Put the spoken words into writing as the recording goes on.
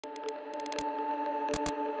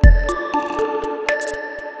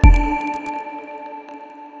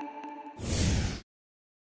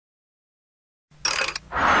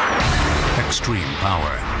extreme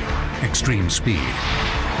power, extreme speed.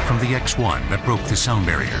 From the X-1 that broke the sound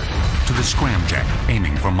barrier to the scramjet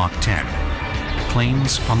aiming for Mach 10.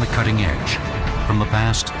 Planes on the cutting edge. From the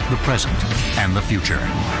past, the present, and the future.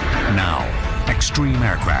 Now, extreme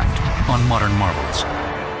aircraft on modern marvels.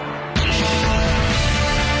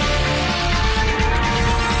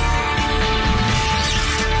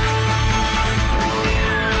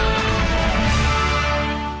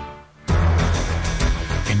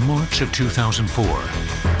 In March of 2004,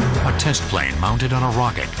 a test plane mounted on a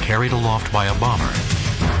rocket carried aloft by a bomber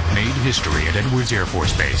made history at Edwards Air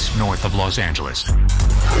Force Base, north of Los Angeles.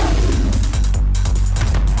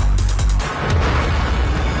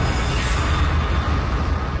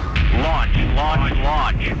 Launch, launch,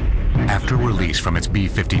 launch. After release from its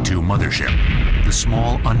B-52 mothership, the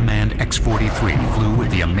small unmanned X-43 flew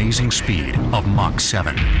with the amazing speed of Mach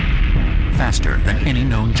 7, faster than any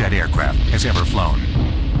known jet aircraft has ever flown.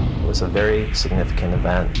 It was a very significant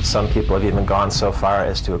event. Some people have even gone so far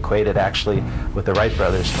as to equate it actually with the Wright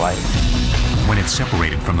brothers' flight. When it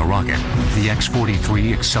separated from the rocket, the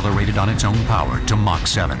X-43 accelerated on its own power to Mach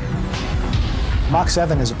 7. Mach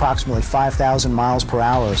 7 is approximately 5,000 miles per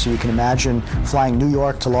hour, so you can imagine flying New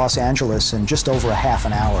York to Los Angeles in just over a half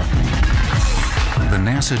an hour. The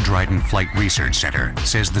NASA Dryden Flight Research Center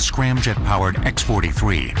says the scramjet-powered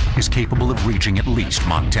X-43 is capable of reaching at least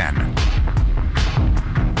Mach 10.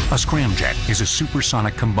 A scramjet is a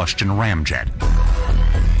supersonic combustion ramjet.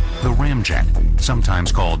 The ramjet,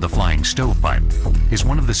 sometimes called the flying stovepipe, is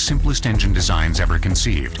one of the simplest engine designs ever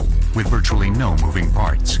conceived, with virtually no moving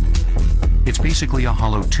parts. It's basically a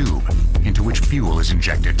hollow tube into which fuel is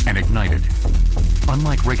injected and ignited.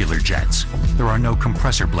 Unlike regular jets, there are no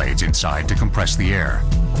compressor blades inside to compress the air.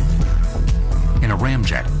 In a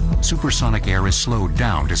ramjet, supersonic air is slowed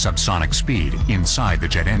down to subsonic speed inside the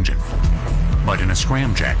jet engine. But in a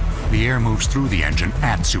scramjet, the air moves through the engine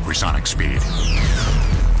at supersonic speed.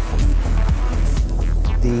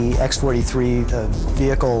 The X-43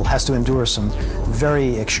 vehicle has to endure some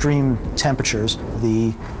very extreme temperatures.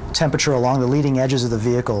 The temperature along the leading edges of the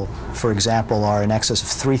vehicle, for example, are in excess of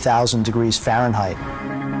 3,000 degrees Fahrenheit.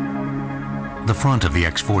 The front of the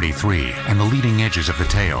X-43 and the leading edges of the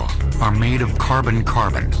tail are made of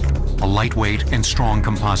carbon-carbon, a lightweight and strong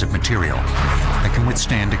composite material that can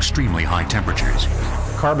withstand extremely high temperatures.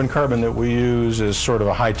 Carbon-carbon that we use is sort of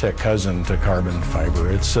a high-tech cousin to carbon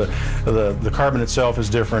fiber. It's the carbon itself is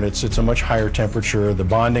different. It's a much higher temperature. The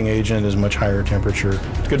bonding agent is much higher temperature.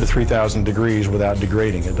 It's good to 3,000 degrees without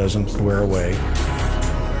degrading. It doesn't wear away.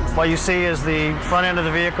 What you see is the front end of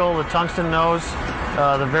the vehicle, the tungsten nose.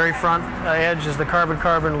 The very front edge is the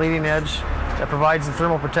carbon-carbon leading edge that provides the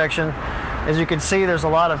thermal protection. As you can see, there's a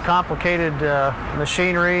lot of complicated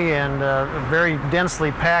machinery and very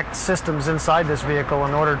densely packed systems inside this vehicle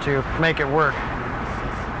in order to make it work.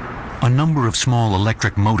 A number of small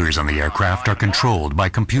electric motors on the aircraft are controlled by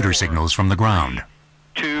computer signals from the ground.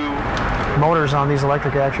 Two motors on these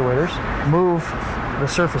electric actuators move the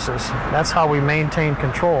surfaces. That's how we maintain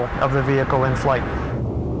control of the vehicle in flight.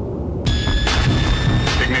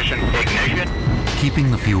 Ignition.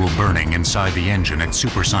 Keeping the fuel burning inside the engine at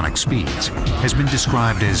supersonic speeds has been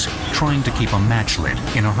described as trying to keep a match lit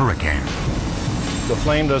in a hurricane. The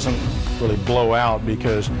flame doesn't really blow out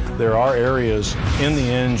because there are areas in the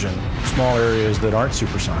engine, small areas that aren't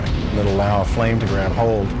supersonic, that allow a flame to grab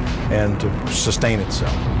hold and to sustain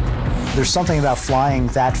itself. There's something about flying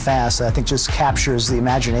that fast that I think just captures the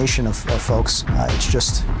imagination of folks. It's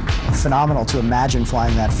just phenomenal to imagine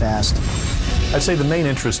flying that fast. I'd say the main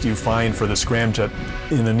interest you find for the scramjet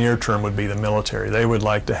in the near term would be the military. They would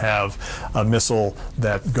like to have a missile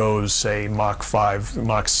that goes, say, Mach 5,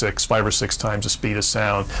 Mach 6, 5 or 6 times the speed of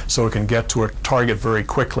sound, so it can get to a target very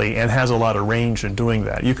quickly and has a lot of range in doing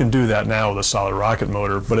that. You can do that now with a solid rocket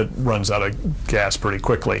motor, but it runs out of gas pretty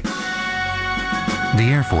quickly. The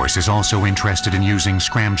Air Force is also interested in using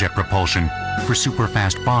scramjet propulsion for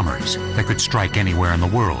super-fast bombers that could strike anywhere in the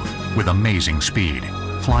world with amazing speed,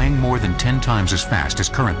 flying more than 10 times as fast as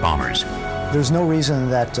current bombers. There's no reason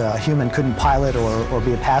that a human couldn't pilot or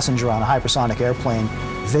be a passenger on a hypersonic airplane.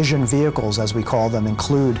 Vision vehicles, as we call them,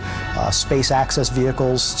 include space access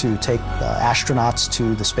vehicles to take astronauts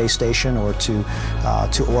to the space station or to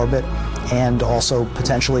orbit, and also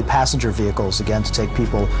potentially passenger vehicles, again, to take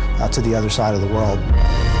people to the other side of the world.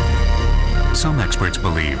 Some experts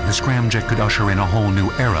believe the scramjet could usher in a whole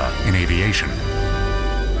new era in aviation.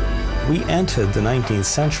 We entered the 19th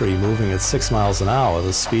century moving at 6 miles an hour,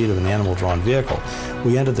 the speed of an animal-drawn vehicle.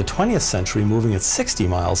 We entered the 20th century moving at 60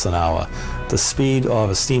 miles an hour, the speed of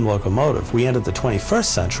a steam locomotive. We entered the 21st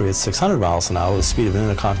century at 600 miles an hour, the speed of an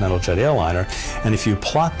intercontinental jet airliner. And if you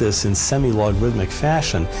plot this in semi-logarithmic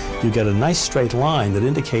fashion, you get a nice straight line that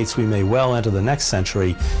indicates we may well enter the next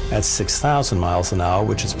century at 6,000 miles an hour,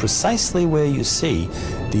 which is precisely where you see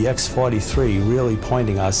the X-43 really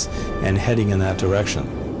pointing us and heading in that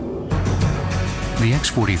direction. The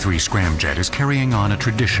X-43 scramjet is carrying on a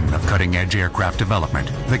tradition of cutting-edge aircraft development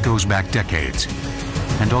that goes back decades.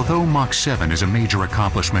 And although Mach 7 is a major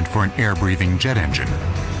accomplishment for an air-breathing jet engine,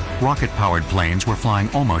 rocket-powered planes were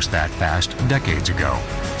flying almost that fast decades ago.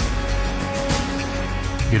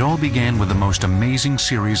 It all began with the most amazing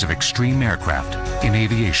series of extreme aircraft in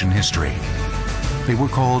aviation history. They were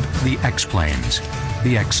called the X-planes,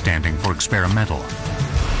 the X standing for experimental.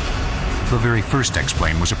 The very first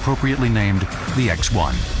X-plane was appropriately named the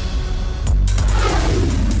X-1.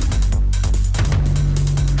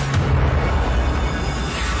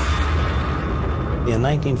 In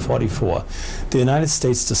 1944, the United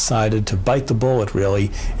States decided to bite the bullet,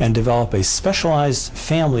 really, and develop a specialized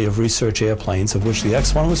family of research airplanes, of which the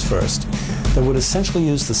X-1 was first, that would essentially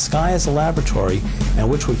use the sky as a laboratory and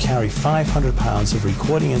which would carry 500 pounds of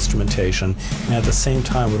recording instrumentation and at the same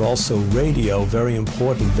time would also radio very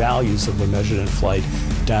important values that were measured in flight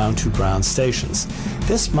down to ground stations.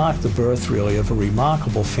 This marked the birth, really, of a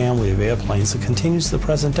remarkable family of airplanes that continues to the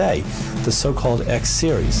present day, the so-called X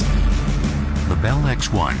series. The Bell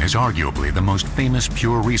X-1 is arguably the most famous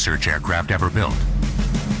pure research aircraft ever built.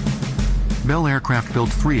 Bell Aircraft built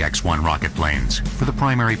 3 X-1 rocket planes for the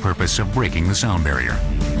primary purpose of breaking the sound barrier.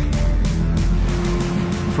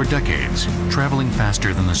 For decades, traveling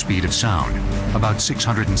faster than the speed of sound, about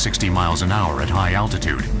 660 miles an hour at high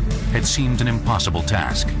altitude, had seemed an impossible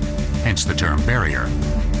task, hence the term barrier.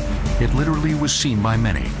 It literally was seen by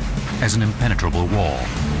many as an impenetrable wall.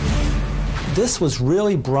 This was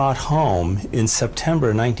really brought home in September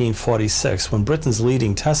 1946 when Britain's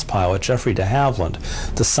leading test pilot, Geoffrey de Havilland,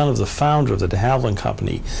 the son of the founder of the de Havilland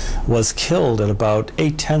Company, was killed at about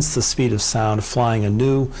 8/10 the speed of sound flying a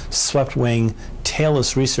new swept-wing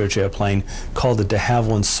tailless research airplane called the de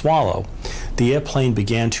Havilland Swallow. The airplane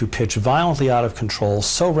began to pitch violently out of control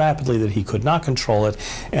so rapidly that he could not control it,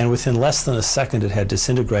 and within less than a second it had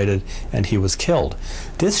disintegrated and he was killed.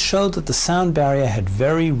 This showed that the sound barrier had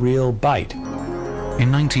very real bite.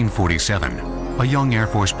 In 1947, a young Air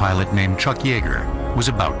Force pilot named Chuck Yeager was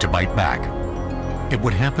about to bite back. It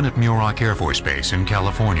would happen at Muroc Air Force Base in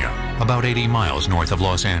California, about 80 miles north of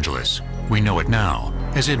Los Angeles. We know it now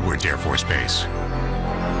as Edwards Air Force Base.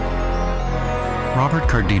 Robert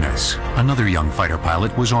Cardenas, another young fighter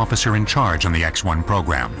pilot, was officer in charge on the X-1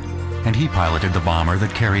 program, and he piloted the bomber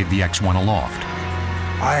that carried the X-1 aloft.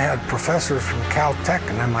 I had professors from Caltech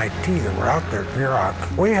and MIT that were out there at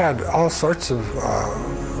Muroc. We had all sorts of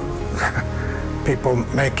people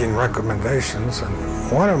making recommendations, and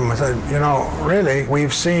one of them said, you know, really,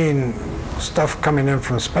 we've seen stuff coming in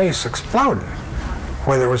from space explode.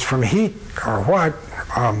 Whether it was from heat or what,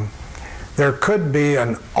 there could be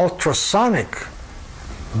an ultrasonic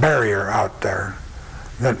barrier out there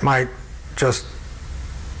that might just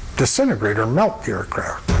disintegrate or melt the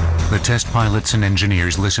aircraft. The test pilots and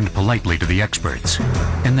engineers listened politely to the experts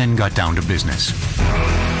and then got down to business.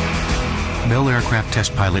 Bell Aircraft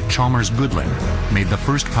test pilot Chalmers Goodland made the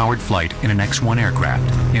first powered flight in an X-1 aircraft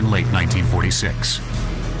in late 1946.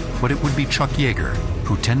 But it would be Chuck Yeager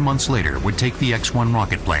who 10 months later would take the X-1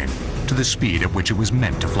 rocket plane to the speed at which it was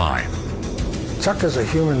meant to fly. Chuck is a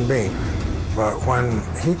human being, but when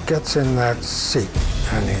he gets in that seat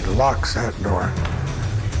and he locks that door,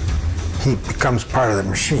 he becomes part of the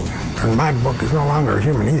machine. In my book, he's no longer a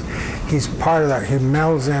human. He's part of that. He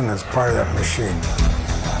melds in as part of that machine.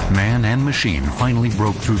 Man and machine finally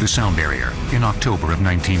broke through the sound barrier in October of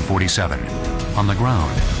 1947. On the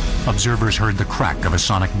ground, observers heard the crack of a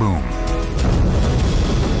sonic boom.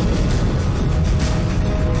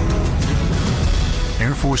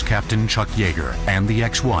 Air Force Captain Chuck Yeager and the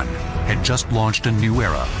X-1 had just launched a new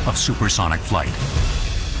era of supersonic flight.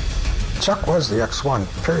 Chuck was the X-1,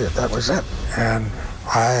 period. That was it. And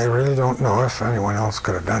I really don't know if anyone else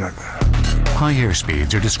could have done it. High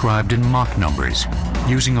airspeeds are described in Mach numbers,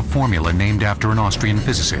 using a formula named after an Austrian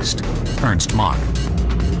physicist, Ernst Mach.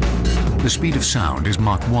 The speed of sound is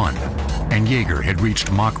Mach 1, and Yeager had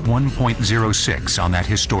reached Mach 1.06 on that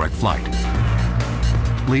historic flight.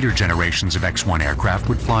 Later generations of X-1 aircraft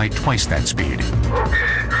would fly twice that speed.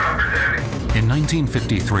 In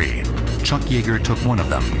 1953, Chuck Yeager took one of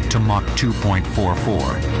them to Mach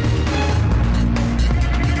 2.44.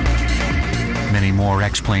 Many more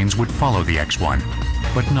X-planes would follow the X-1,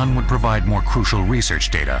 but none would provide more crucial research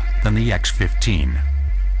data than the X-15.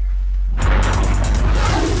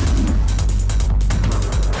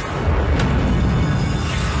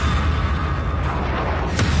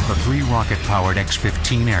 The three rocket-powered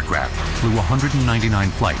X-15 aircraft flew 199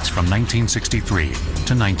 flights from 1963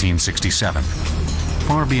 to 1967.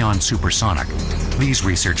 Far beyond supersonic, these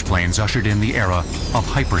research planes ushered in the era of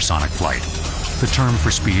hypersonic flight, the term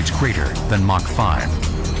for speeds greater than Mach 5.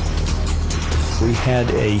 We had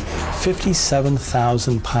a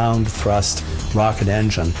 57,000-pound thrust rocket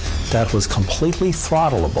engine that was completely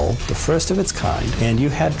throttleable, the first of its kind, and you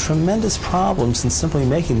had tremendous problems in simply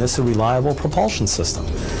making this a reliable propulsion system.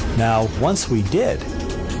 Now, once we did,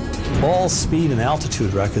 all speed and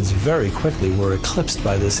altitude records very quickly were eclipsed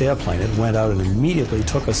by this airplane. It went out and immediately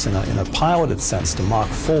took us in a piloted sense to Mach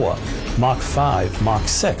 4, Mach 5, Mach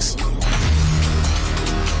 6.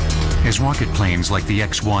 As rocket planes like the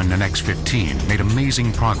X-1 and X-15 made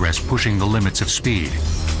amazing progress pushing the limits of speed,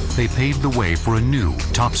 they paved the way for a new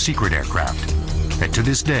top-secret aircraft that to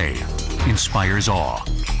this day inspires awe,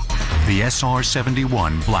 the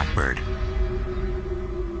SR-71 Blackbird.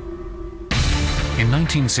 In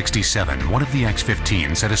 1967, one of the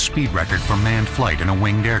X-15 set a speed record for manned flight in a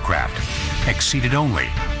winged aircraft, exceeded only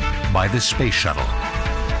by the Space Shuttle.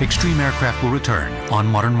 Extreme aircraft will return on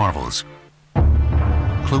Modern Marvels.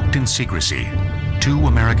 Cloaked in secrecy, two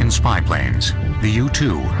American spy planes, the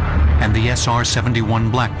U-2 and the SR-71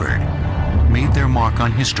 Blackbird, made their mark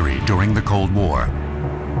on history during the Cold War.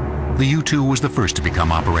 The U-2 was the first to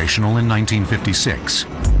become operational in 1956.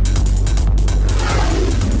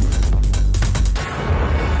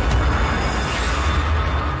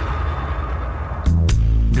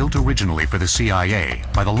 Built originally for the CIA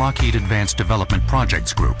by the Lockheed Advanced Development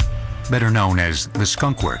Projects Group, better known as the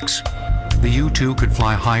Skunk Works, the U-2 could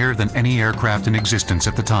fly higher than any aircraft in existence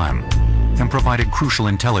at the time and provided crucial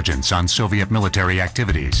intelligence on Soviet military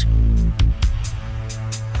activities.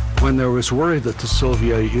 When there was worry that the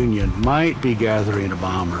Soviet Union might be gathering a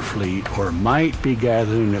bomber fleet or might be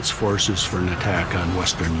gathering its forces for an attack on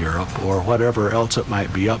Western Europe or whatever else it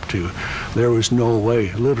might be up to, there was no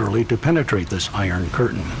way, literally, to penetrate this Iron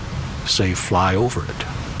Curtain, save fly over it.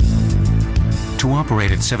 To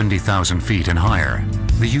operate at 70,000 feet and higher,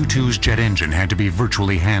 the U-2's jet engine had to be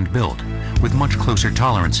virtually hand-built, with much closer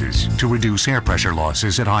tolerances to reduce air pressure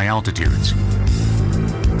losses at high altitudes.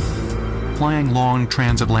 Flying long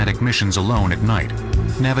transatlantic missions alone at night,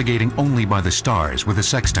 navigating only by the stars with a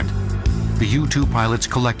sextant, the U-2 pilots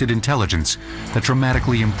collected intelligence that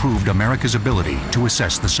dramatically improved America's ability to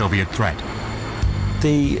assess the Soviet threat.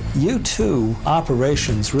 The U-2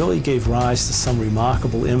 operations really gave rise to some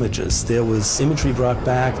remarkable images. There was imagery brought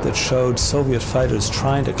back that showed Soviet fighters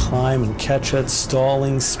trying to climb and catch it,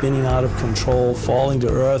 stalling, spinning out of control, falling to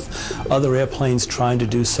earth, other airplanes trying to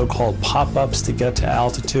do so-called pop-ups to get to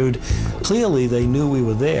altitude. Clearly they knew we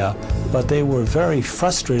were there, but they were very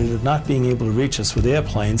frustrated at not being able to reach us with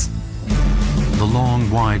airplanes. The long,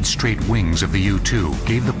 wide, straight wings of the U-2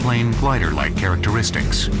 gave the plane glider-like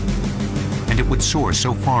characteristics. And it would soar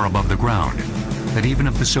so far above the ground that even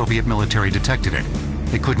if the Soviet military detected it,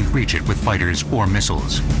 they couldn't reach it with fighters or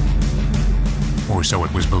missiles. Or so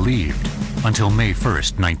it was believed, until May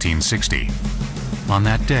 1st, 1960. On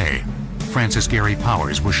that day, Francis Gary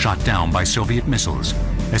Powers was shot down by Soviet missiles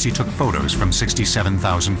as he took photos from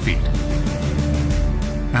 67,000 feet.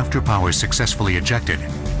 After Powers successfully ejected,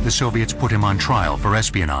 the Soviets put him on trial for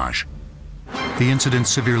espionage. The incident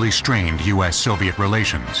severely strained U.S.-Soviet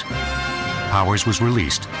relations. Powers was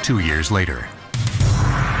released 2 years later.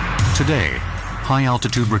 Today,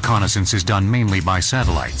 high-altitude reconnaissance is done mainly by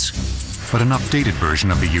satellites, but an updated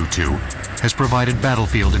version of the U-2 has provided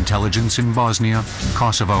battlefield intelligence in Bosnia,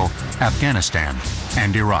 Kosovo, Afghanistan,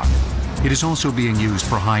 and Iraq. It is also being used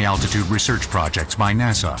for high-altitude research projects by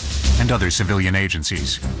NASA and other civilian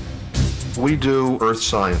agencies. We do earth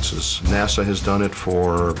sciences. NASA has done it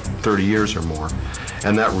for 30 years or more,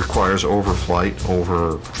 and that requires overflight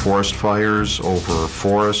over forest fires, over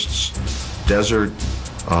forests, desert,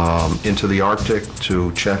 into the Arctic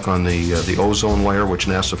to check on the ozone layer, which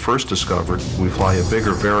NASA first discovered. We fly a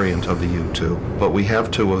bigger variant of the U-2, but we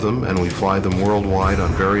have two of them, and we fly them worldwide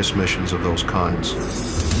on various missions of those kinds.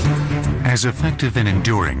 As effective and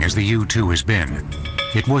enduring as the U-2 has been,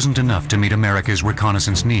 it wasn't enough to meet America's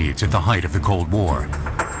reconnaissance needs at the height of the Cold War.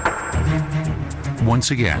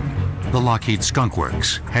 Once again, the Lockheed Skunk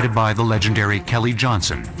Works, headed by the legendary Kelly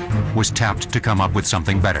Johnson, was tapped to come up with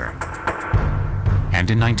something better. And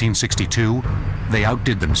in 1962, they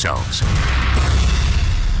outdid themselves.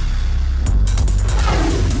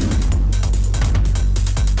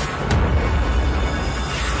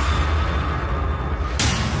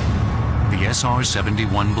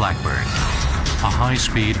 SR-71 Blackbird, a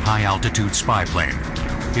high-speed, high-altitude spy plane,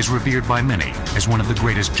 is revered by many as one of the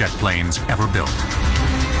greatest jet planes ever built.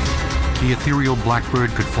 The ethereal Blackbird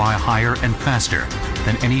could fly higher and faster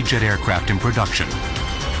than any jet aircraft in production,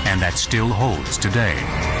 and that still holds today.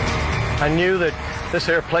 I knew that this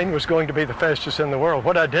airplane was going to be the fastest in the world.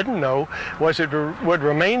 What I didn't know was it would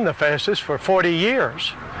remain the fastest for 40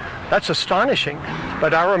 years. That's astonishing.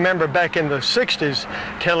 But I remember back in the 60s,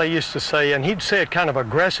 Kelly used to say, and he'd say it kind of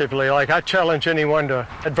aggressively, like, I challenge anyone to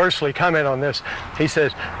adversely comment on this. He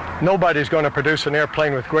says, nobody's going to produce an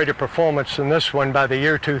airplane with greater performance than this one by the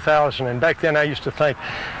year 2000. And back then I used to think,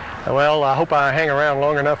 well, I hope I hang around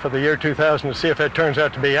long enough for the year 2000 to see if that turns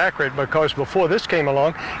out to be accurate, because before this came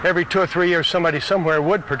along, every 2 or 3 years somebody somewhere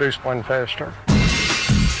would produce one faster.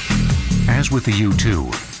 As with the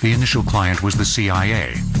U-2, the initial client was the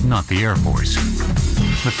CIA, not the Air Force.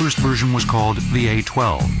 The first version was called the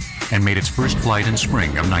A-12 and made its first flight in spring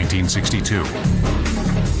of 1962.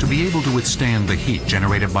 To be able to withstand the heat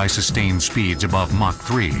generated by sustained speeds above Mach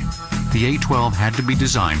 3, the A-12 had to be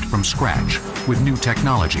designed from scratch with new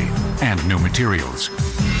technology and new materials.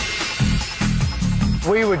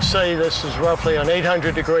 We would say this is roughly an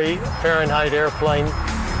 800-degree Fahrenheit airplane.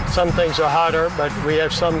 Some things are hotter, but we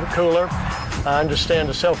have some cooler. I understand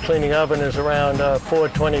the self-cleaning oven is around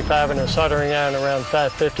 425 and a soldering iron around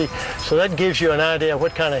 550. So that gives you an idea of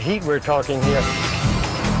what kind of heat we're talking here.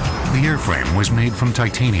 The airframe was made from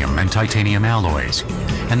titanium and titanium alloys,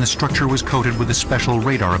 and the structure was coated with a special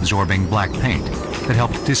radar-absorbing black paint that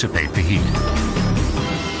helped dissipate the heat.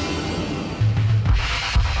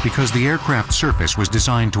 Because the aircraft surface was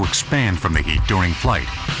designed to expand from the heat during flight,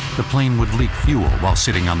 the plane would leak fuel while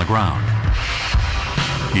sitting on the ground.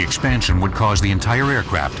 The expansion would cause the entire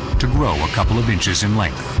aircraft to grow a couple of inches in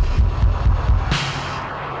length.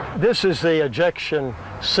 This is the ejection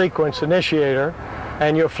sequence initiator,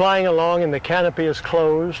 and you're flying along and the canopy is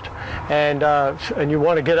closed, and you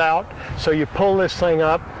want to get out, so you pull this thing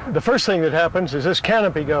up. The first thing that happens is this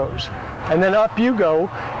canopy goes, and then up you go,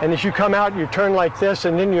 and as you come out you turn like this,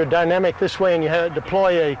 and then you're dynamic this way, and you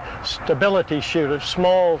deploy a stability chute, a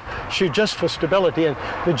small chute just for stability, and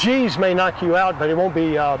the G's may knock you out, but it won't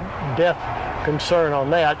be death concern on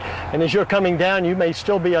that. And as you're coming down, you may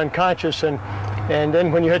still be unconscious, and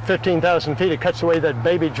then when you hit 15,000 feet, it cuts away that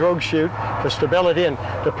baby drogue chute for stability and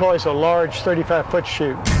deploys a large 35-foot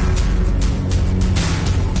chute.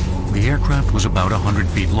 The aircraft was about 100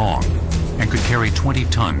 feet long and could carry 20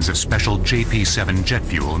 tons of special JP-7 jet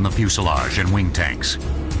fuel in the fuselage and wing tanks,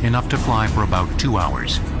 enough to fly for about 2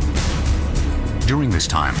 hours. During this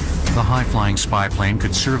time, the high-flying spy plane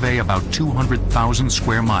could survey about 200,000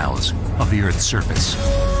 square miles of the Earth's surface.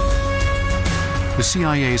 The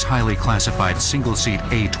CIA's highly classified single-seat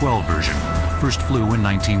A-12 version first flew in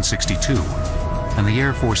 1962, and the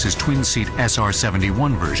Air Force's twin-seat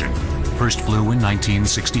SR-71 version first flew in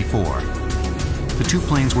 1964. The two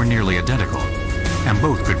planes were nearly identical, and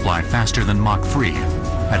both could fly faster than Mach 3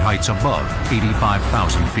 at heights above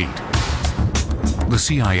 85,000 feet. The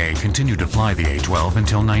CIA continued to fly the A-12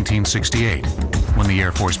 until 1968, when the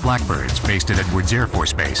Air Force Blackbirds, based at Edwards Air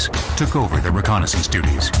Force Base, took over the reconnaissance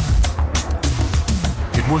duties.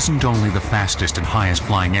 It wasn't only the fastest and highest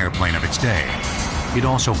flying airplane of its day, it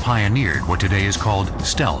also pioneered what today is called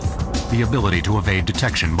stealth, the ability to evade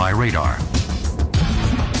detection by radar.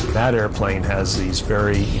 That airplane has these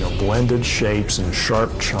very, blended shapes and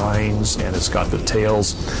sharp chines, and it's got the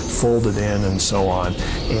tails folded in and so on.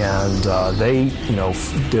 And they,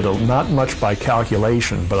 did not much by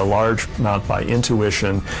calculation, but a large amount by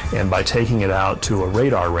intuition and by taking it out to a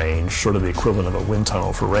radar range, sort of the equivalent of a wind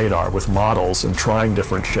tunnel for radar, with models and trying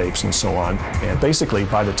different shapes and so on. And basically,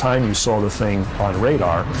 by the time you saw the thing on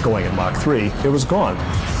radar going at Mach 3, it was gone.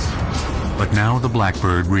 But now the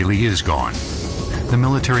Blackbird really is gone. The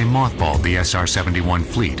military mothballed the SR-71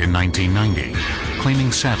 fleet in 1990,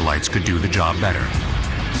 claiming satellites could do the job better.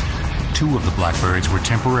 2 of the Blackbirds were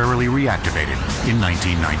temporarily reactivated in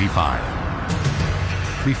 1995.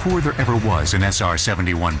 Before there ever was an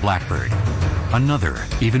SR-71 Blackbird, another,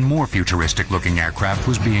 even more futuristic-looking aircraft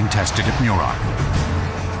was being tested at Muroc.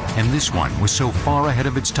 And this one was so far ahead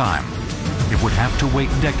of its time, it would have to wait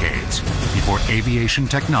decades before aviation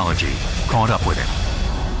technology caught up with it.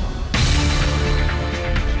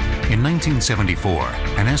 In 1974,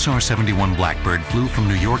 an SR-71 Blackbird flew from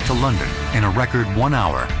New York to London in a record 1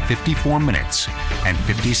 hour, 54 minutes, and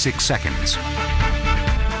 56 seconds.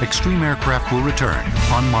 Extreme aircraft will return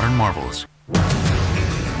on Modern Marvels.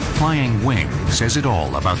 Flying Wing says it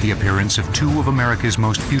all about the appearance of 2 of America's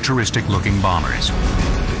most futuristic-looking bombers.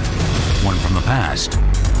 One from the past,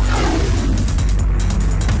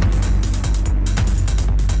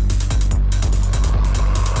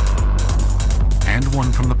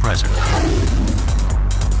 one from the present.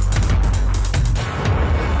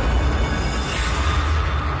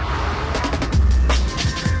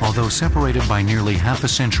 Although separated by nearly half a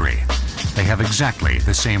century, they have exactly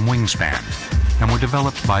the same wingspan and were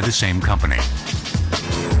developed by the same company.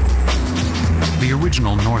 The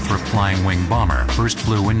original Northrop flying wing bomber first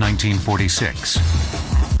flew in 1946.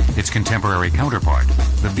 Its contemporary counterpart,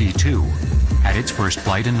 the B-2, had its first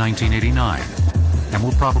flight in 1989 and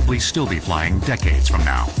will probably still be flying decades from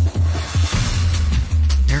now.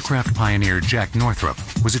 Aircraft pioneer Jack Northrop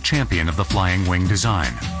was a champion of the flying wing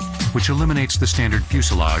design, which eliminates the standard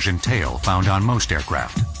fuselage and tail found on most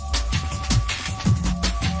aircraft.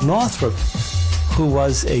 Northrop, who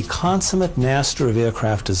was a consummate master of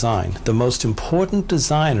aircraft design, the most important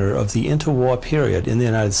designer of the interwar period in the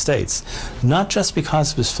United States, not just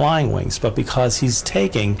because of his flying wings, but because he's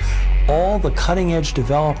taking all the cutting-edge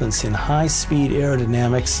developments in high-speed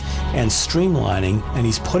aerodynamics and streamlining, and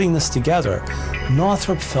he's putting this together.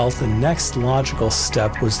 Northrop felt the next logical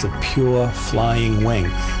step was the pure flying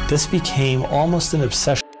wing. This became almost an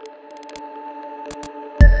obsession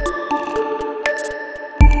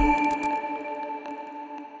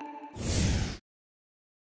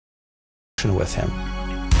with him.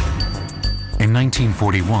 In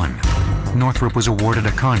 1941, Northrop was awarded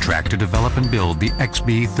a contract to develop and build the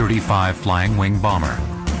XB-35 flying wing bomber,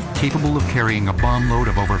 capable of carrying a bomb load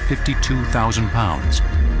of over 52,000 pounds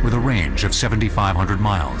with a range of 7,500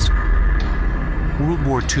 miles. World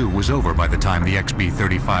War II was over by the time the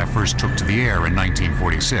XB-35 first took to the air in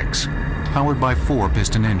 1946, powered by 4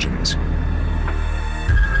 piston engines.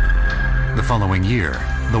 The following year,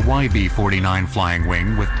 the YB-49 flying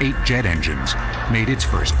wing with 8 jet engines made its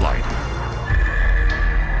first flight.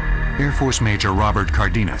 Air Force Major Robert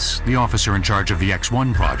Cardenas, the officer in charge of the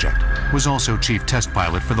X-1 project, was also chief test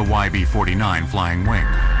pilot for the YB-49 flying wing.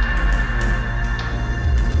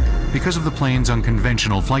 Because of the plane's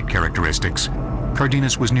unconventional flight characteristics,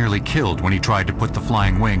 Cardenas was nearly killed when he tried to put the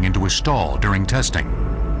flying wing into a stall during testing.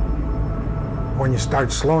 When you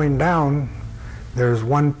start slowing down, there's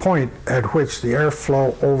one point at which the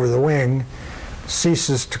airflow over the wing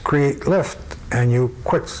ceases to create lift and you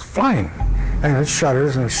quit flying. And it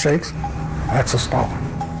shudders and it shakes. That's a stall.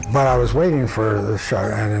 But I was waiting for the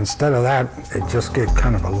shudder, and instead of that, it just gave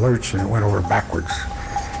kind of a lurch and it went over backwards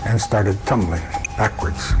and started tumbling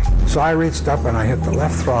backwards. So I reached up and I hit the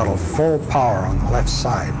left throttle full power on the left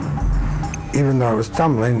side. Even though it was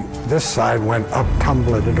tumbling, this side went up,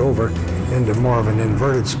 tumbling it over into more of an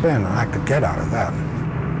inverted spin, and I could get out of that.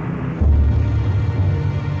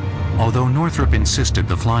 Although Northrop insisted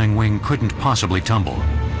the flying wing couldn't possibly tumble,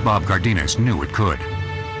 Bob Cardenas knew it could.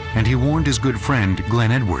 And he warned his good friend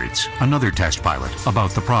Glenn Edwards, another test pilot,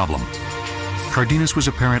 about the problem. Cardenas was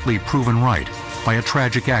apparently proven right by a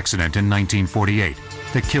tragic accident in 1948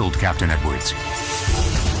 that killed Captain Edwards.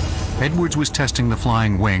 Edwards was testing the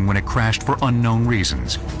flying wing when it crashed for unknown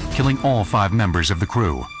reasons, killing all 5 members of the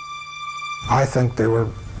crew. I think they were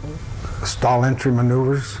stall entry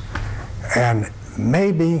maneuvers, and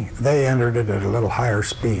maybe they entered it at a little higher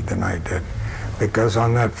speed than I did, because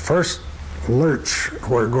on that first lurch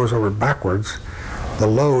where it goes over backwards, the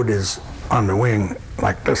load is on the wing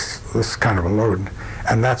like this kind of a load,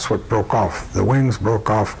 and that's what broke off. The wings broke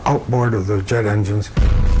off outboard of the jet engines.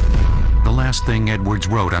 The last thing Edwards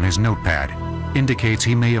wrote on his notepad indicates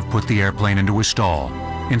he may have put the airplane into a stall,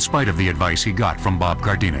 in spite of the advice he got from Bob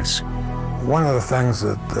Cardenas. One of the things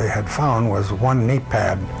that they had found was one knee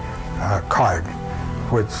pad card,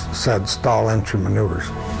 which said stall entry maneuvers.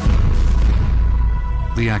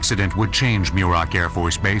 The accident would change Muroc Air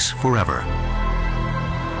Force Base forever.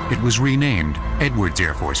 It was renamed Edwards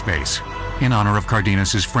Air Force Base in honor of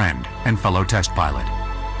Cardenas's friend and fellow test pilot.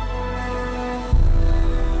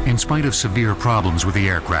 In spite of severe problems with the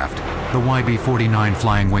aircraft, the YB-49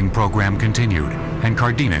 flying wing program continued, and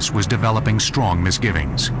Cardenas was developing strong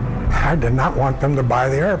misgivings. I did not want them to buy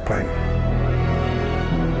the airplane.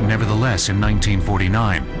 Nevertheless, in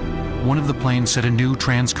 1949, one of the planes set a new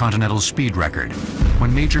transcontinental speed record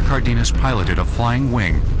when Major Cardenas piloted a flying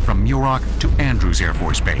wing from Muroc to Andrews Air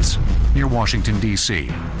Force Base near Washington, D.C.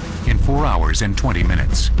 in 4 hours and 20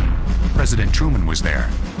 minutes. President Truman was there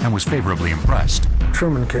and was favorably impressed.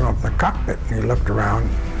 Truman came up in the cockpit and he looked around.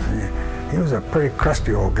 He was a pretty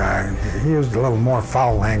crusty old guy. He used a little more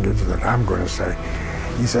foul language than I'm going to say.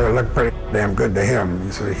 He said it looked pretty damn good to him.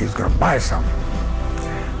 He said he's going to buy some.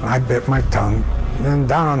 And I bit my tongue. And then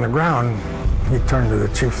down on the ground, he turned to the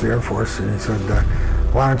chief of the Air Force and he said,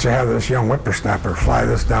 why don't you have this young whippersnapper fly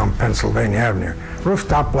this down Pennsylvania Avenue?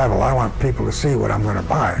 Rooftop level, I want people to see what I'm going to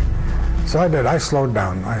buy. So I did. I slowed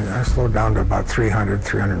down. I slowed down to about 300,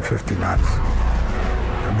 350 knots.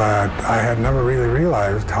 but I had never really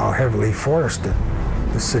realized how heavily forested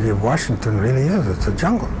the city of Washington really is. It's a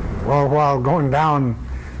jungle. Well, while going down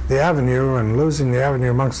the avenue and losing the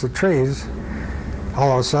avenue amongst the trees,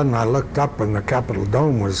 all of a sudden I looked up and the Capitol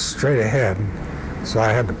Dome was straight ahead. So I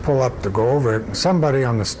had to pull up to go over it, and somebody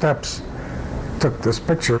on the steps took this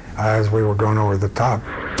picture as we were going over the top.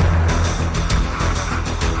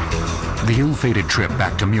 The ill-fated trip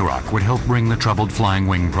back to Muroc would help bring the troubled flying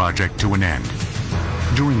wing project to an end.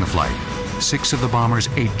 During the flight, 6 of the bomber's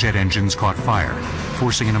 8 jet engines caught fire,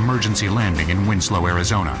 forcing an emergency landing in Winslow,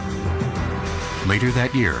 Arizona. Later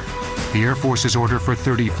that year, the Air Force's order for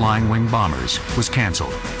 30 flying wing bombers was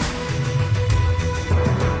canceled.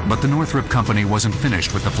 But the Northrop Company wasn't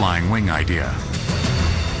finished with the flying wing idea.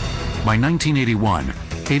 By 1981,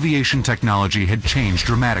 aviation technology had changed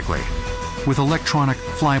dramatically, with electronic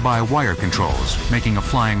fly-by-wire controls making a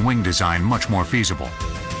flying wing design much more feasible.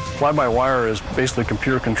 Fly-by-wire is basically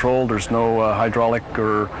computer controlled. There's no hydraulic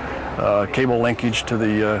or cable linkage to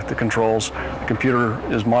the controls. The computer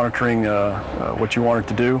is monitoring what you want it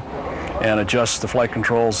to do and adjusts the flight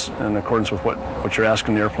controls in accordance with what you're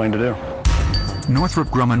asking the airplane to do. Northrop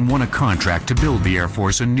Grumman won a contract to build the Air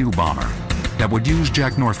Force a new bomber that would use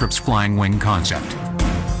Jack Northrop's flying wing concept.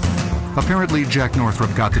 Apparently, Jack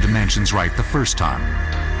Northrop got the dimensions right the first time.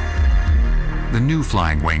 The new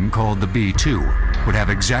flying wing, called the B-2, would have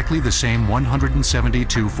exactly the same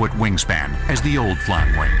 172-foot wingspan as the old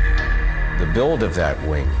flying wing. The build of that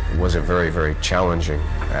wing was a very, very challenging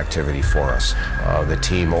activity for us. The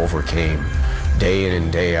team overcame day in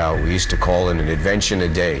and day out. We used to call it an invention a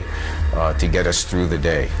day to get us through the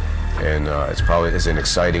day. And it's probably as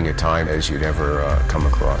exciting a time as you'd ever come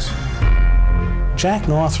across. Jack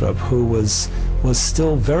Northrop, who was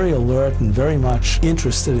still very alert and very much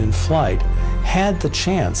interested in flight, had the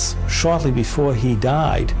chance, shortly before he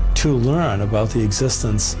died, to learn about the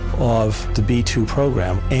existence of the B-2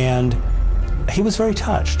 program. And he was very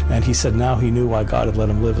touched. And he said now he knew why God had let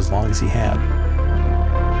him live as long as he had.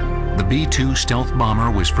 The B-2 stealth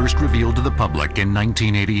bomber was first revealed to the public in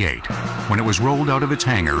 1988, when it was rolled out of its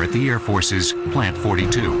hangar at the Air Force's Plant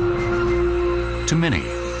 42. To many,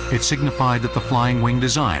 it signified that the flying wing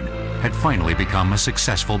design had finally become a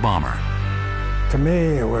successful bomber. To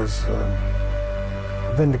me, it was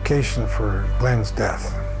a vindication for Glenn's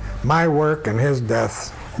death. My work and his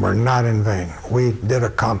death were not in vain. We did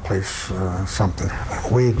accomplish something.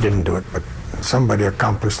 We didn't do it, but somebody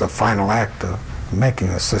accomplished the final act of making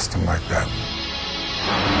a system like that.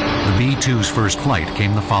 The B-2's first flight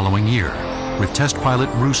came the following year, with test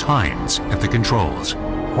pilot Bruce Hines at the controls.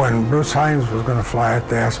 When Bruce Hines was going to fly it,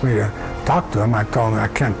 they asked me to talk to him. I told him, I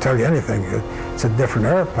can't tell you anything. It's a different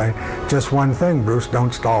airplane. Just one thing, Bruce,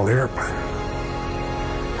 don't stall the airplane.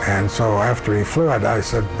 And so after he flew it, I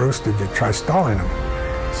said, Bruce, did you try stalling him?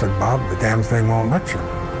 He said, Bob, the damn thing won't let you.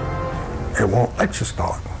 It won't let you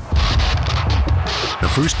stall it. The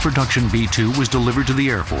first production B-2 was delivered to the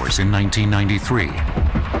Air Force in 1993.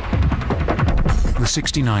 The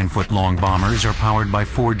 69-foot-long bombers are powered by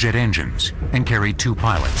 4 jet engines and carry 2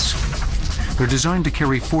 pilots. They're designed to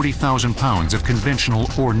carry 40,000 pounds of conventional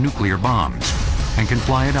or nuclear bombs and can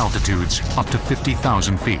fly at altitudes up to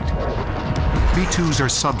 50,000 feet. B-2s are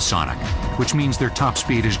subsonic, which means their top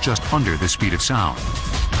speed is just under the speed of sound.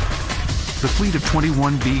 The fleet of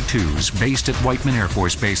 21 B-2s based at Whiteman Air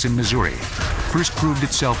Force Base in Missouri first proved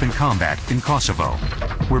itself in combat in Kosovo,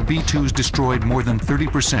 where B-2s destroyed more than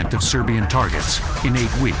 30% of Serbian targets in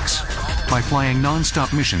 8 weeks by flying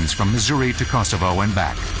non-stop missions from Missouri to Kosovo and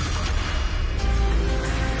back.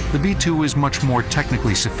 The B-2 is much more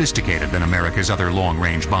technically sophisticated than America's other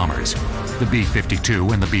long-range bombers, the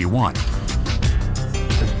B-52 and the B-1.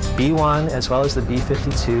 The B-1 as well as the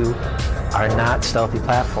B-52 are not stealthy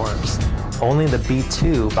platforms. Only the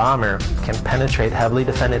B-2 bomber can penetrate heavily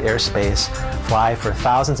defended airspace, fly for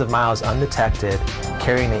thousands of miles undetected,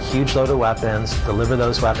 carrying a huge load of weapons, deliver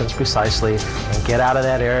those weapons precisely, and get out of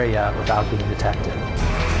that area without being detected.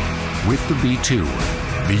 With the B-2,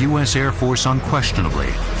 the U.S. Air Force unquestionably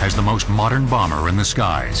has the most modern bomber in the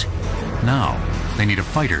skies. Now, they need a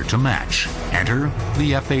fighter to match. Enter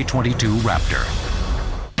the F-A-22 Raptor.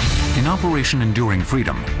 In Operation Enduring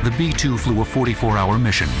Freedom, the B-2 flew a 44-hour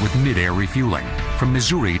mission with mid-air refueling from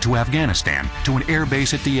Missouri to Afghanistan to an air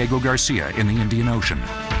base at Diego Garcia in the Indian Ocean.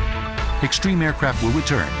 Extreme aircraft will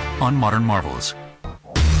return on Modern Marvels.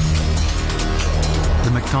 The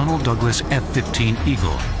McDonnell Douglas F-15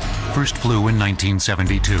 Eagle first flew in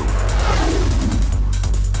 1972.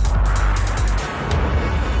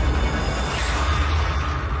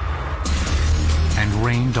 And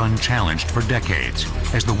reigned unchallenged for decades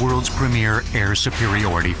as the world's premier air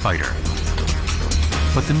superiority fighter.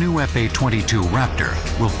 But the new F/A-22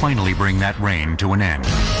 Raptor will finally bring that reign to an end.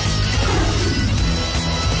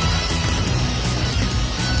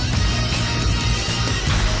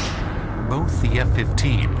 Both the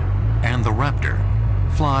F-15 and the Raptor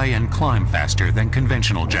fly and climb faster than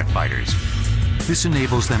conventional jet fighters. This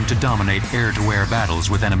enables them to dominate air-to-air battles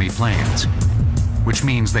with enemy planes, which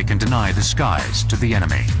means they can deny the skies to the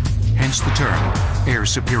enemy. Hence the term air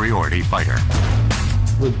superiority fighter.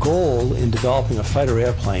 The goal in developing a fighter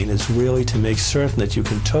airplane is really to make certain that you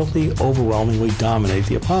can totally, overwhelmingly dominate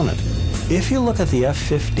the opponent. If you look at the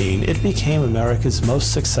F-15, it became America's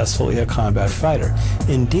most successful air combat fighter.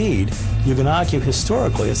 Indeed, you can argue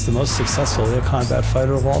historically it's the most successful air combat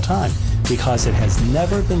fighter of all time, because it has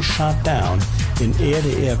never been shot down in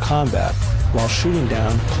air-to-air combat while shooting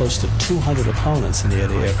down close to 200 opponents in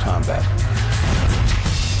air-to-air combat.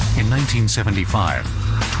 In 1975,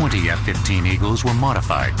 20 F-15 Eagles were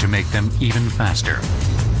modified to make them even faster.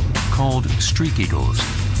 Called Streak Eagles,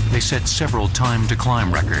 they set several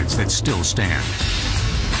time-to-climb records that still stand.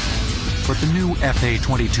 But the new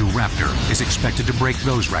F/A-22 Raptor is expected to break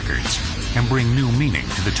those records and bring new meaning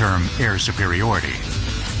to the term air superiority.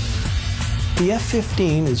 The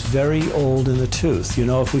F-15 is very old in the tooth. You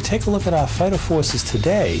know, if we take a look at our fighter forces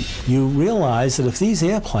today, you realize that if these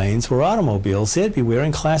airplanes were automobiles, they'd be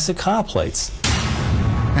wearing classic car plates.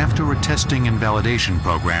 After a testing and validation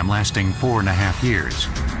program lasting 4.5 years,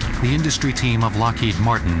 the industry team of Lockheed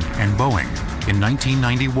Martin and Boeing in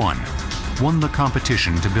 1991 won the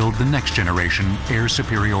competition to build the next generation air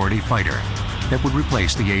superiority fighter that would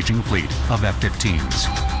replace the aging fleet of F-15s.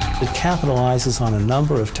 It capitalizes on a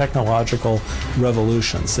number of technological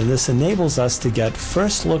revolutions, and this enables us to get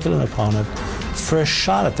first look at an opponent, first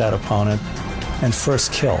shot at that opponent, and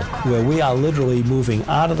first kill, where we are literally moving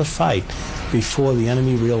out of the fight before the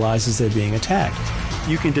enemy realizes they're being attacked.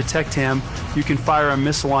 You can detect him, you can fire a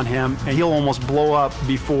missile on him, and he'll almost blow up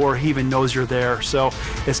before he even knows you're there. So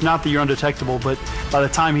it's not that you're undetectable, but by the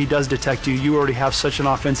time he does detect you, you already have such an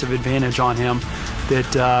offensive advantage on him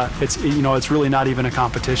that it's really not even a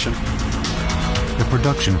competition. The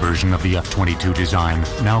production version of the F-22 design,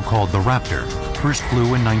 now called the Raptor, first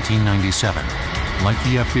flew in 1997. Like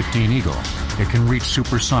the F-15 Eagle, it can reach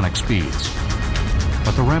supersonic speeds.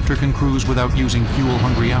 But the Raptor can cruise without using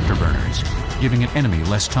fuel-hungry afterburners, giving an enemy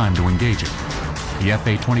less time to engage it. The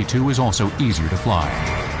F/A-22 is also easier to fly.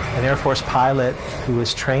 An Air Force pilot who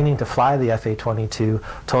was training to fly the F/A-22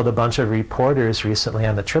 told a bunch of reporters recently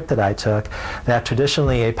on the trip that I took that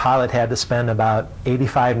traditionally a pilot had to spend about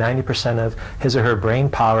 85–90% of his or her brain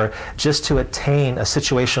power just to attain a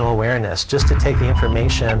situational awareness, just to take the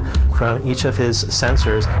information from each of his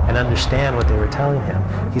sensors and understand what they were telling him.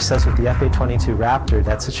 He says with the F/A-22 Raptor,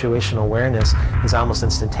 that situational awareness is almost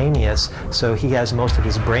instantaneous, so he has most of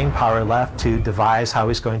his brain power left to devise how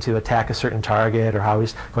he's going to attack a certain target or how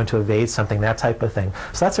he's going to evade something, that type of thing.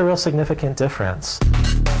 So that's a real significant difference.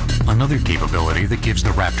 Another capability that gives the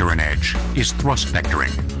Raptor an edge is thrust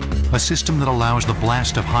vectoring, a system that allows the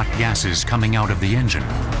blast of hot gases coming out of the engine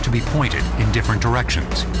to be pointed in different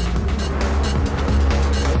directions.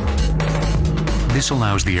 This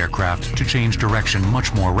allows the aircraft to change direction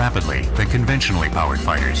much more rapidly than conventionally powered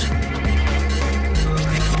fighters.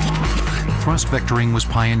 Thrust vectoring was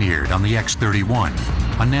pioneered on the X-31,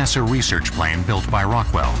 a NASA research plane built by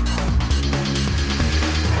Rockwell.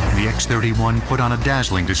 The X-31 put on a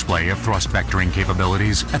dazzling display of thrust vectoring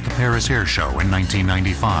capabilities at the Paris Air Show in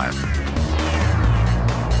 1995.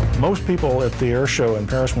 Most people at the air show in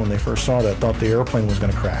Paris when they first saw that thought the airplane was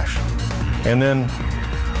going to crash. And then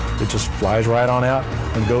it just flies right on out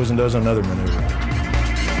and goes and does another maneuver.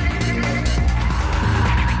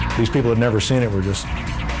 These people had never seen it were just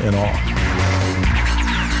in awe.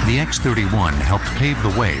 The X-31 helped pave the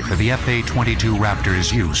way for the F/A-22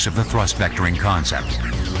 Raptor's use of the thrust vectoring concept.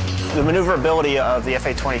 The maneuverability of the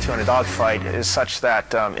F/A-22 in a dogfight is such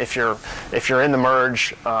that if you're in the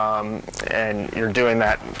merge and you're doing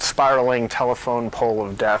that spiraling telephone pole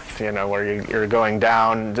of death, you know, where you're going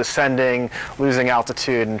down, descending, losing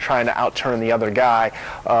altitude, and trying to outturn the other guy,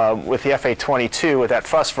 with the F/A-22, with that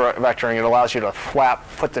thrust vectoring, it allows you to flap,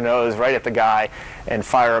 put the nose right at the guy, and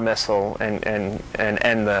fire a missile and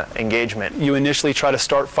end the engagement. You initially try to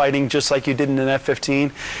start fighting just like you did in an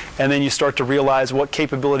F-15, and then you start to realize what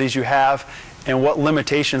capabilities you have and what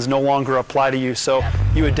limitations no longer apply to you. So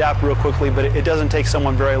you adapt real quickly, but it doesn't take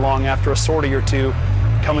someone very long. After a sortie or two,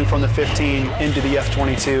 coming from the 15 into the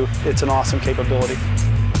F-22, it's an awesome capability.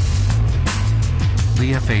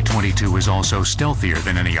 The F/A-22 is also stealthier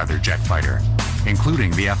than any other jet fighter,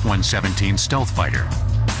 including the F-117 stealth fighter,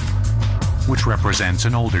 which represents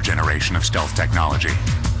an older generation of stealth technology.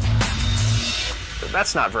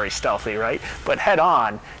 that's not very stealthy, right? But head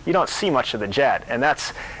on, you don't see much of the jet, and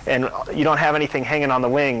you don't have anything hanging on the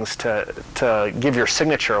wings to give your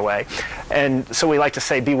signature away. And so we like to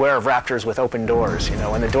say, beware of Raptors with open doors. You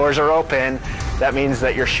know, when the doors are open, that means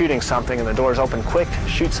that you're shooting something, and the doors open quick,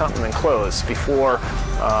 shoot something and close before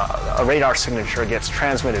a radar signature gets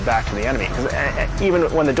transmitted back to the enemy. Because even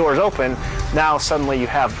when the doors open, now suddenly you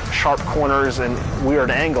have sharp corners and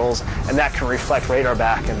weird angles, and that can reflect radar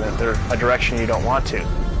back in a direction you don't want to.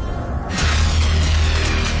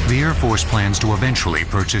 The Air Force plans to eventually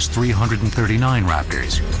purchase 339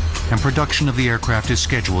 Raptors, and production of the aircraft is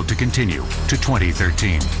scheduled to continue to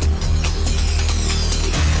 2013.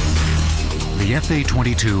 The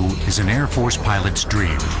FA-22 is an Air Force pilot's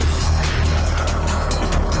dream.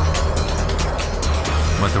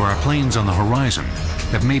 But there are planes on the horizon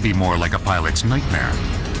that may be more like a pilot's nightmare,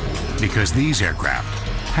 because these aircraft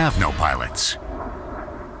have no pilots.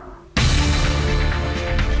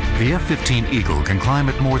 The F-15 Eagle can climb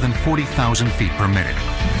at more than 40,000 feet per minute.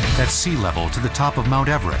 That's sea level to the top of Mount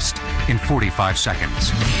Everest in 45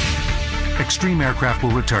 seconds. Extreme aircraft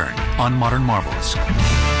will return on Modern Marvels.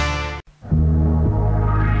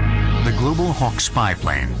 The Global Hawk spy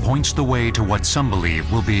plane points the way to what some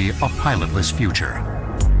believe will be a pilotless future.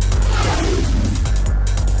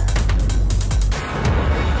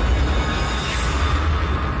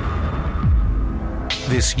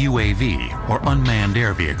 This UAV, or unmanned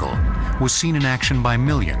air vehicle, was seen in action by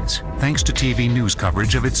millions thanks to TV news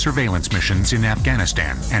coverage of its surveillance missions in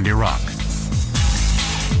Afghanistan and Iraq.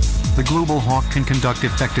 The Global Hawk can conduct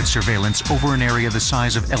effective surveillance over an area the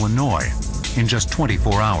size of Illinois in just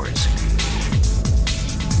 24 hours.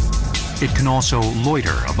 It can also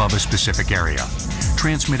loiter above a specific area,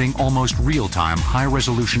 transmitting almost real-time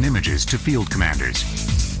high-resolution images to field commanders.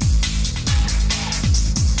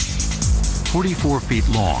 44 feet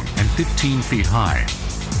long and 15 feet high,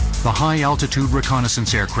 the high-altitude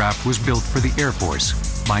reconnaissance aircraft was built for the Air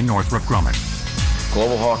Force by Northrop Grumman.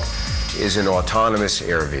 Global Hawk is an autonomous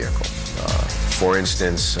air vehicle. For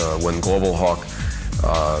instance, when Global Hawk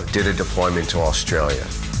did a deployment to Australia,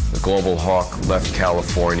 the Global Hawk left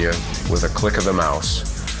California with a click of the mouse.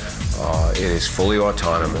 It is fully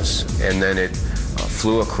autonomous, and then it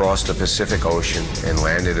flew across the Pacific Ocean and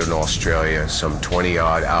landed in Australia some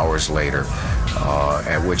 20-odd hours later,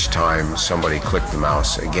 at which time somebody clicked the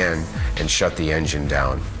mouse again and shut the engine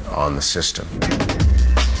down on the system.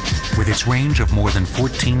 With its range of more than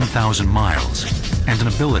 14,000 miles and an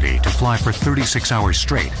ability to fly for 36 hours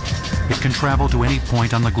straight, it can travel to any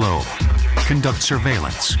point on the globe, conduct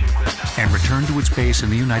surveillance, and return to its base in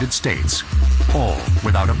the United States, all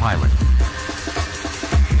without a pilot.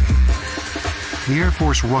 The Air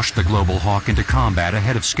Force rushed the Global Hawk into combat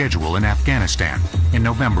ahead of schedule in Afghanistan in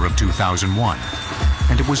November of 2001,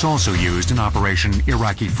 and it was also used in Operation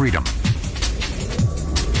Iraqi Freedom.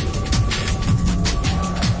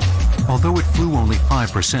 Although it flew only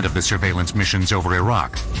 5% of the surveillance missions over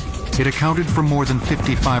Iraq, it accounted for more than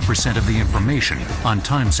 55% of the information on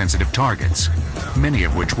time-sensitive targets, many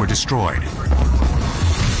of which were destroyed.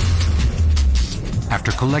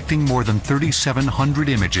 After collecting more than 3,700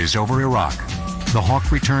 images over Iraq, the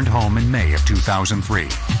Hawk returned home in May of 2003.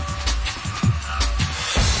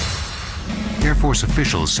 Air Force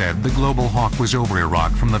officials said the Global Hawk was over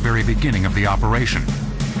Iraq from the very beginning of the operation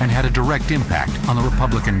and had a direct impact on the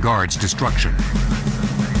Republican Guard's destruction.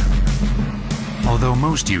 Although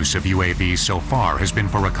most use of UAVs so far has been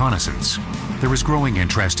for reconnaissance, there is growing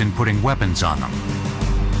interest in putting weapons on them.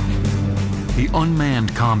 The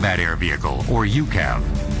Unmanned Combat Air Vehicle, or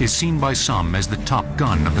UCAV, is seen by some as the top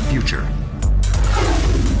gun of the future.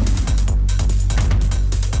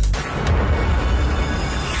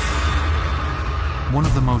 One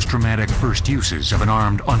of the most dramatic first uses of an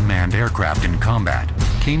armed unmanned aircraft in combat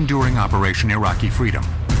came during Operation Iraqi Freedom,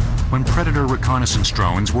 when Predator reconnaissance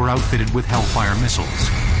drones were outfitted with Hellfire missiles.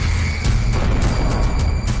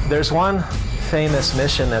 There's one famous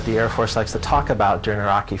mission that the Air Force likes to talk about during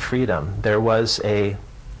Iraqi Freedom. There was a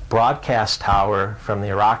broadcast tower from the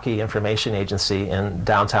Iraqi Information Agency in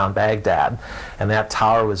downtown Baghdad, and that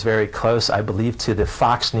tower was very close, I believe, to the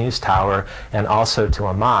Fox News tower and also to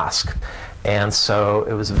a mosque. And so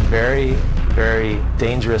it was a very, very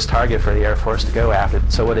dangerous target for the Air Force to go after.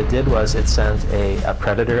 So what it did was it sent a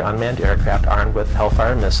Predator unmanned aircraft armed with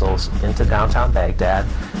Hellfire missiles into downtown Baghdad,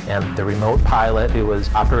 and the remote pilot who was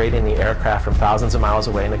operating the aircraft from thousands of miles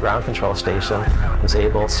away in the ground control station was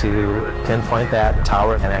able to pinpoint that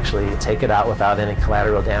tower and actually take it out without any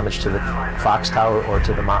collateral damage to the Fox Tower or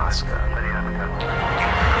to the mosque.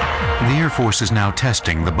 The Air Force is now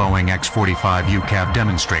testing the Boeing X-45 UCAV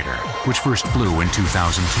demonstrator, which first flew in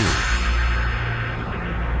 2002.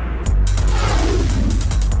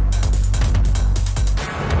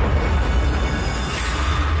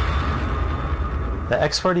 The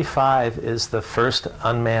X-45 is the first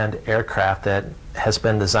unmanned aircraft that has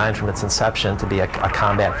been designed from its inception to be a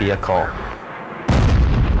combat vehicle.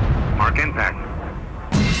 Mark impact.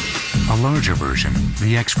 A larger version,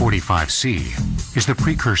 the X-45C, is the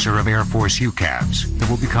precursor of Air Force UCAVs that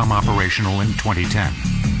will become operational in 2010.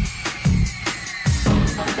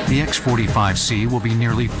 The X-45C will be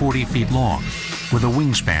nearly 40 feet long, with a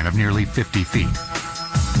wingspan of nearly 50 feet.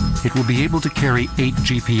 It will be able to carry 8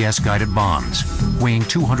 GPS-guided bombs, weighing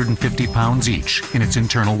 250 pounds each in its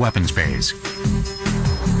internal weapons bays.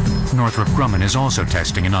 Northrop Grumman is also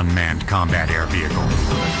testing an unmanned combat air vehicle,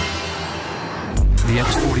 the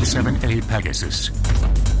X-47A Pegasus.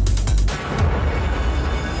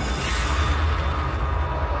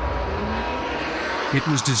 It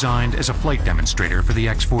was designed as a flight demonstrator for the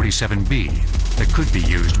X-47B that could be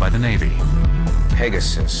used by the Navy.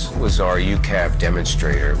 Pegasus was our UCAV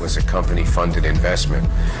demonstrator. It was a company-funded investment.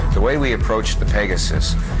 The way we approached the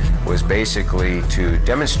Pegasus was basically to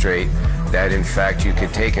demonstrate that, in fact, you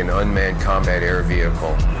could take an unmanned combat air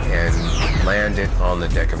vehicle and land it on the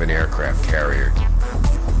deck of an aircraft carrier.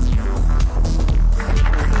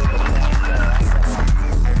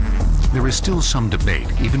 There is still some debate,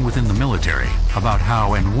 even within the military, about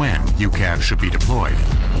how and when UCAVs should be deployed.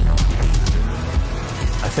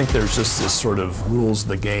 I think there's just this sort of rules of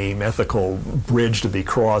the game, ethical bridge to be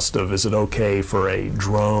crossed of, is it okay for a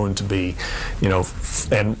drone to be,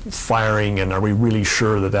 and firing, and are we really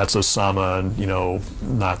sure that that's Osama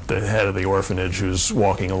and, not the head of the orphanage who's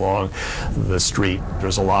walking along the street?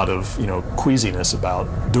 There's a lot of, queasiness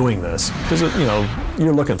about doing this because,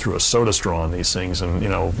 you're looking through a soda straw on these things, and,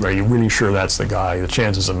 are you really sure that's the guy? The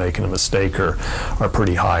chances of making a mistake are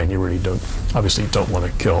pretty high, and you really obviously don't want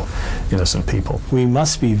to kill innocent people. We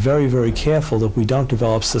must be very, very careful that we don't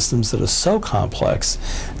develop systems that are so complex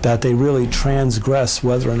that they really transgress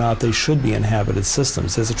whether or not they should be inhabited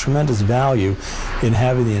systems. There's a tremendous value in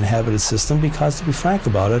having the inhabited system because, to be frank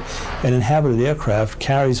about it, an inhabited aircraft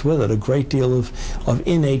carries with it a great deal of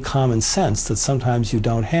innate common sense that sometimes you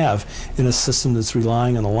don't have in a system that's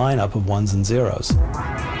relying on the lineup of ones and zeros.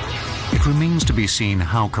 It remains to be seen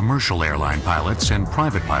how commercial airline pilots and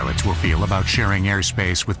private pilots will feel about sharing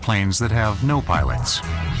airspace with planes that have no pilots.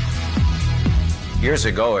 Years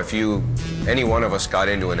ago, if any one of us got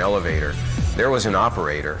into an elevator, there was an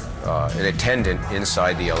operator, an attendant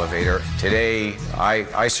inside the elevator. Today,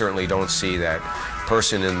 I certainly don't see that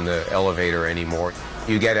person in the elevator anymore.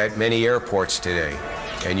 You get at many airports today,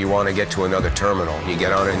 and you want to get to another terminal. You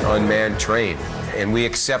get on an unmanned train, and we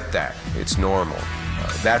accept that. It's normal.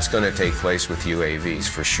 That's going to take place with UAVs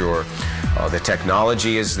for sure. The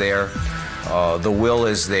technology is there, the will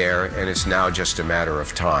is there, and it's now just a matter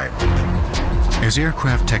of time. As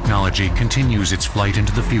aircraft technology continues its flight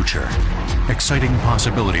into the future, exciting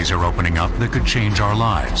possibilities are opening up that could change our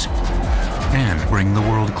lives and bring the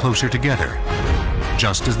world closer together,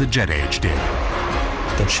 just as the jet age did.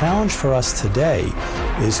 The challenge for us today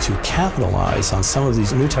is to capitalize on some of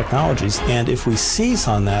these new technologies, and if we seize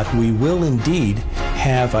on that, we will indeed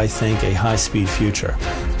have, I think, a high-speed future.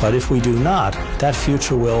 But if we do not, that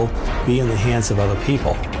future will be in the hands of other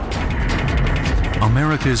people.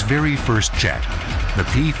 America's very first jet, the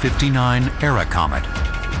P-59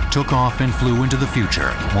 Aerocomet, took off and flew into the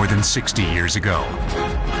future more than 60 years ago.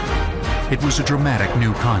 It was a dramatic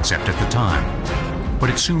new concept at the time, but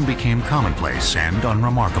it soon became commonplace and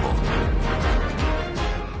unremarkable.